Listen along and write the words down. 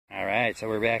Alright, so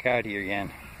we're back out here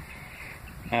again.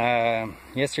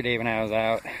 Yesterday when I was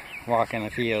out walking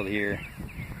the field here,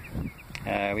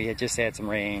 we had just had some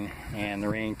rain, and the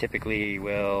rain typically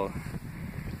will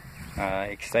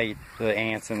excite the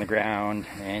ants in the ground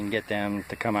and get them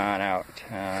to come on out.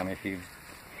 If you've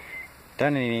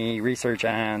done any research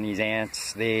on these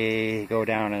ants, they go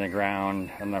down in the ground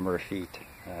a number of feet,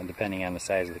 depending on the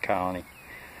size of the colony.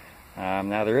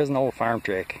 Now there is an old farm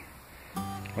trick,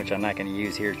 which I'm not going to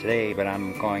use here today, but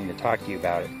I'm going to talk to you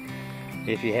about it.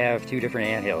 If you have two different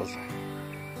ant hills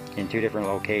in two different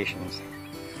locations,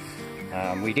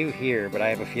 we do here, but I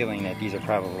have a feeling that these are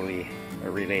probably a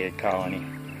related colony.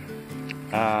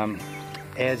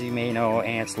 As you may know,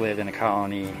 ants live in a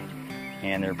colony,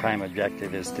 and their prime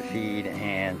objective is to feed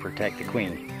and protect the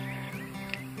queen.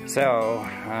 So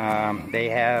they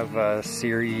have a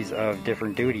series of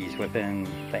different duties within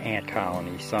the ant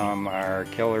colony. Some are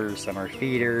killers, some are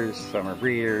feeders, some are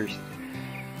breeders,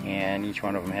 and each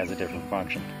one of them has a different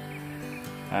function.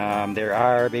 There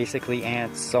are basically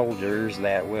ant soldiers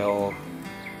that will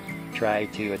try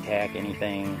to attack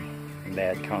anything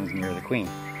that comes near the queen.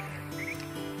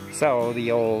 So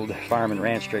the old farm and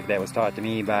ranch trick that was taught to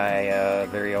me by a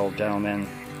very old gentleman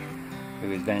who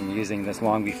has been using this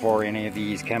long before any of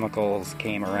these chemicals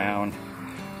came around.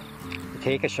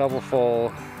 Take a shovel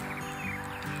full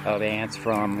of ants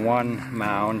from one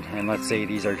mound, and let's say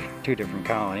these are two different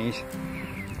colonies.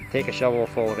 Take a shovel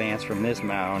full of ants from this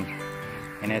mound,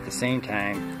 and at the same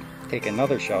time take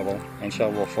another shovel and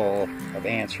shovel full of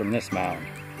ants from this mound.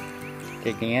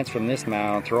 Take the ants from this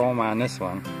mound, throw them on this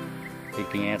one. Take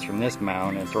the ants from this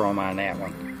mound and throw them on that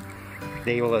one.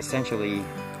 They will essentially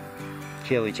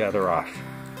kill each other off.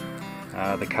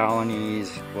 The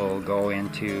colonies will go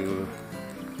into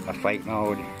a fight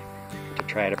mode to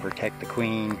try to protect the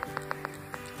queen,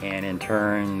 and in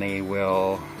turn they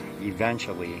will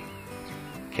eventually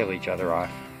kill each other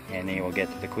off, and they will get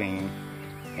to the queen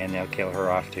and they'll kill her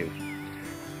off too.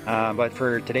 But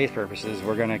for today's purposes,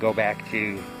 we're going to go back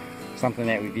to something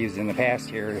that we've used in the past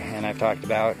here, and I've talked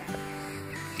about,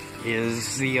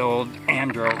 is the old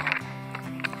Amdro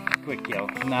quick kill.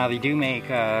 Now they do make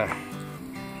an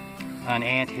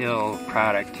anthill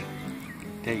product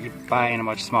that you buy in a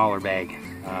much smaller bag.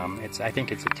 I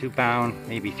think it's a 2-pound,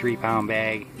 maybe 3-pound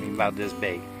bag, maybe about this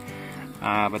big.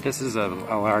 But this is a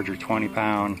larger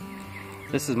 20-pound.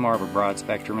 This is more of a broad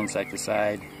spectrum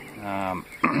insecticide.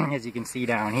 As you can see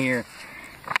down here,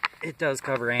 it does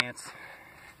cover ants,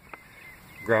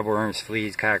 grubworms,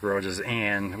 fleas, cockroaches,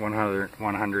 and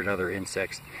 100 other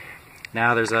insects.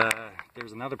 Now there's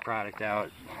another product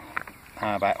out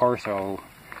by Ortho.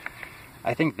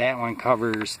 I think that one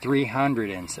covers 300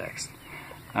 insects.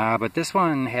 But this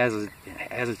one has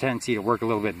a tendency to work a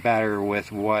little bit better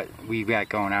with what we've got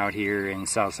going out here in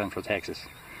South Central Texas.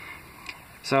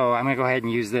 So I'm going to go ahead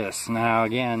and use this. Now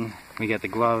again, we got the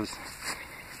gloves,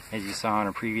 as you saw in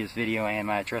a previous video, and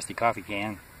my trusty coffee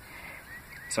can.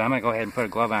 So I'm going to go ahead and put a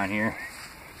glove on here,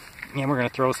 and we're going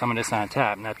to throw some of this on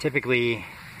top. Now typically,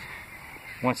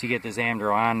 once you get this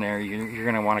Amdro on there, you're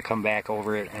going to want to come back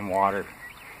over it in water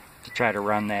to try to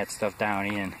run that stuff down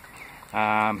in.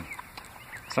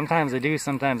 Sometimes I do,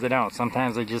 sometimes I don't.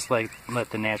 Sometimes I just let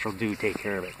the natural dew take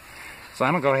care of it. So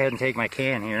I'm going to go ahead and take my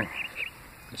can here,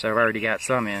 which I've already got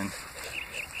some in,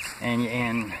 and you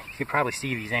can probably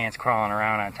see these ants crawling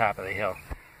around on top of the hill.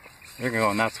 They're going to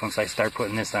go nuts once I start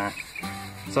putting this on.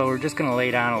 So we're just going to lay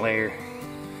down a layer.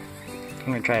 I'm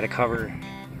going to try to cover.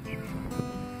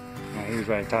 Now here's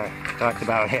what I talked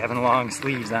about, having long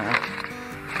sleeves on.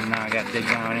 And now I got to dig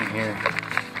down in here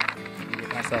and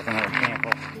get myself another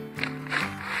sample.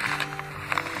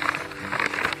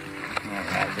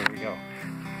 Alright, there we go.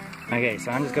 Okay,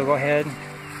 so I'm just going to go ahead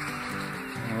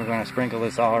and we're going to sprinkle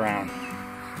this all around.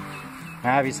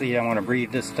 Now obviously you don't want to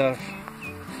breathe this stuff,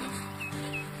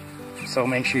 so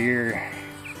make sure you're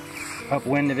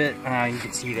upwind of it. You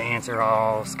can see the ants are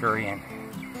all scurrying.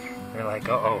 They're like,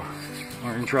 uh-oh,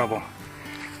 we're in trouble.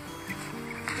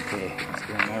 Okay, let's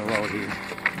get another load here.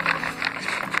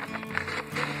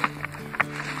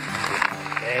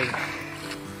 Okay.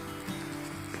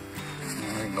 And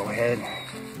we're going to go ahead,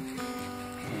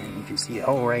 and you can see the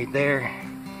hole right there.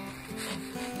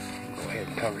 Go ahead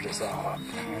and cover this all up.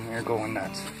 And they're going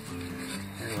nuts.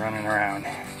 They're running around.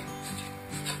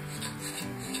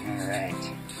 Alright,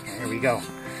 there we go.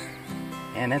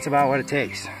 And that's about what it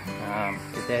takes.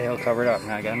 Get that hill covered up.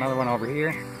 Now I got another one over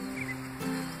here.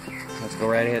 Let's go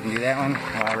right ahead and do that one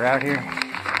while we're out here.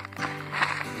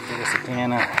 Get us a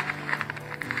can of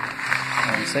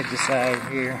insecticide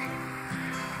here.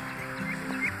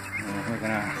 And we're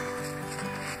gonna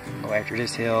go after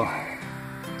this hill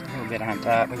a little get on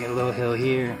top. We get a little hill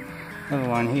here, another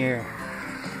one here.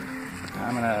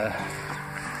 I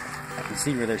can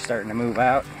see where they're starting to move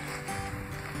out.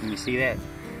 Can you see that?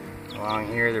 Along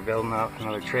here, they're building out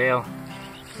another trail.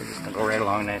 We're just gonna go right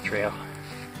along that trail.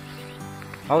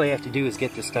 All they have to do is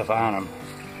get this stuff on them,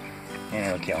 and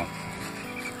it'll kill them.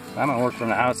 So I'm gonna work from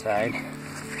the outside.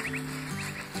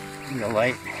 The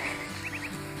light.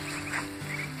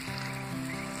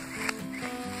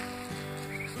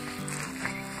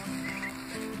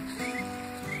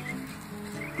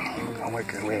 And we're gonna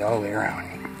work our way all the way around.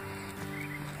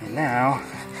 And now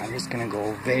I'm just gonna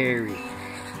go very,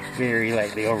 very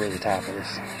lightly over the top of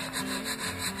this.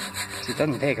 So it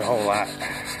doesn't take a whole lot.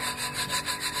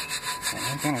 And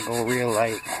I'm gonna go real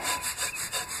light.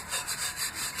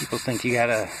 People think you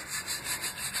gotta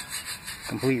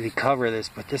completely cover this,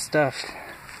 but this stuff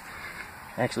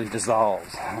actually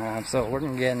dissolves. So we're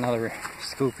gonna get another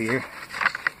scoop here.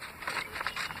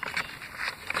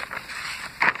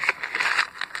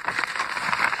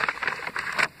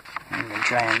 I'm gonna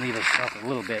try and leave us up a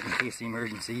little bit in case of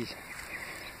emergencies.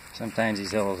 Sometimes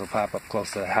these hills will pop up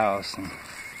close to the house, and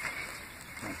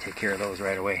I'll take care of those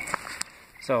right away.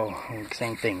 So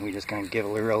same thing, we're just gonna give a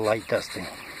real light dusting.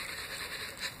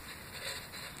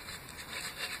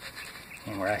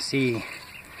 And where I see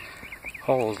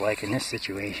holes, like in this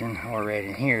situation, or right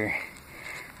in here,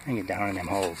 I can get down in them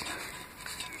holes.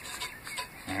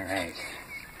 Alright.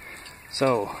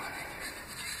 So,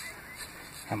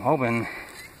 I'm hoping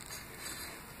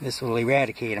this will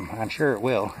eradicate them. I'm sure it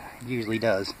will. It usually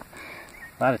does.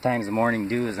 A lot of times the morning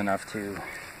dew is enough to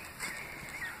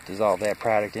dissolve that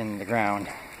product into the ground.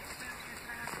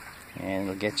 And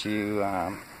it'll get you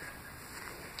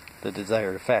the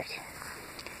desired effect.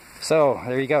 So,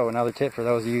 there you go, another tip for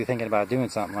those of you thinking about doing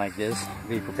something like this.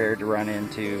 Be prepared to run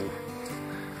into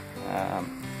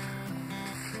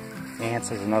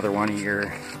ants as another one of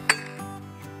your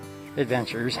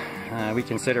adventures. We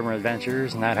consider them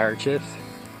adventures, not hardships.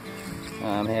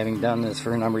 Having done this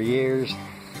for a number of years,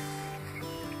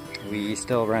 we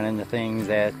still run into things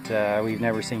that we've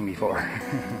never seen before.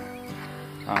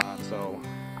 So,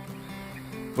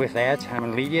 with that, I'm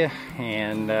going to leave you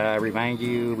and remind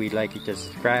you we'd like you to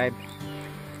subscribe,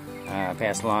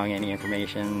 pass along any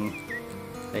information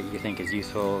that you think is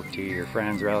useful to your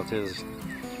friends, relatives,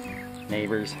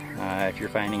 neighbors. If you're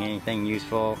finding anything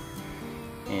useful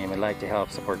and would like to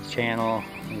help support the channel,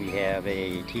 we have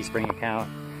a Teespring account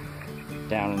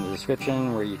down in the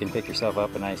description where you can pick yourself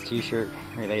up a nice t-shirt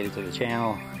related to the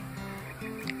channel.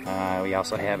 We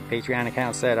also have a Patreon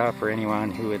account set up for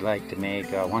anyone who would like to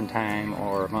make a one-time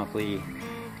or monthly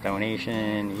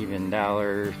donation, even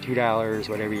 $1, $2,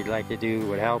 whatever you'd like to do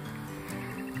would help.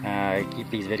 Keep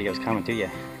these videos coming to you.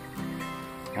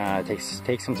 It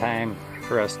takes some time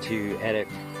for us to edit,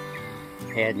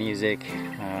 add music,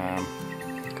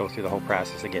 go through the whole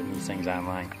process of getting these things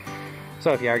online.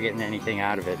 So if you are getting anything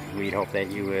out of it, we'd hope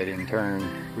that you would in turn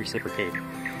reciprocate.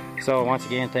 So once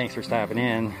again, thanks for stopping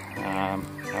in. I'm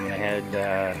going to head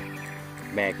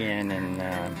back in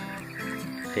and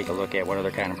take a look at what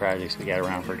other kind of projects we got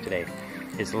around for today.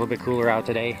 It's a little bit cooler out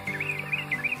today.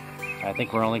 I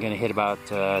think we're only going to hit about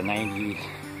 90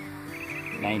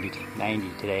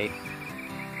 today,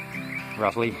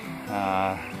 roughly.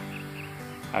 Out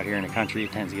here in the country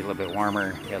it tends to get a little bit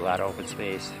warmer, get a lot of open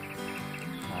space.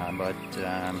 But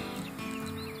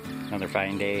another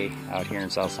fine day out here in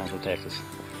South Central Texas.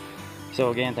 So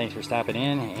again, thanks for stopping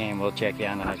in, and we'll check you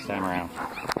on the next time around.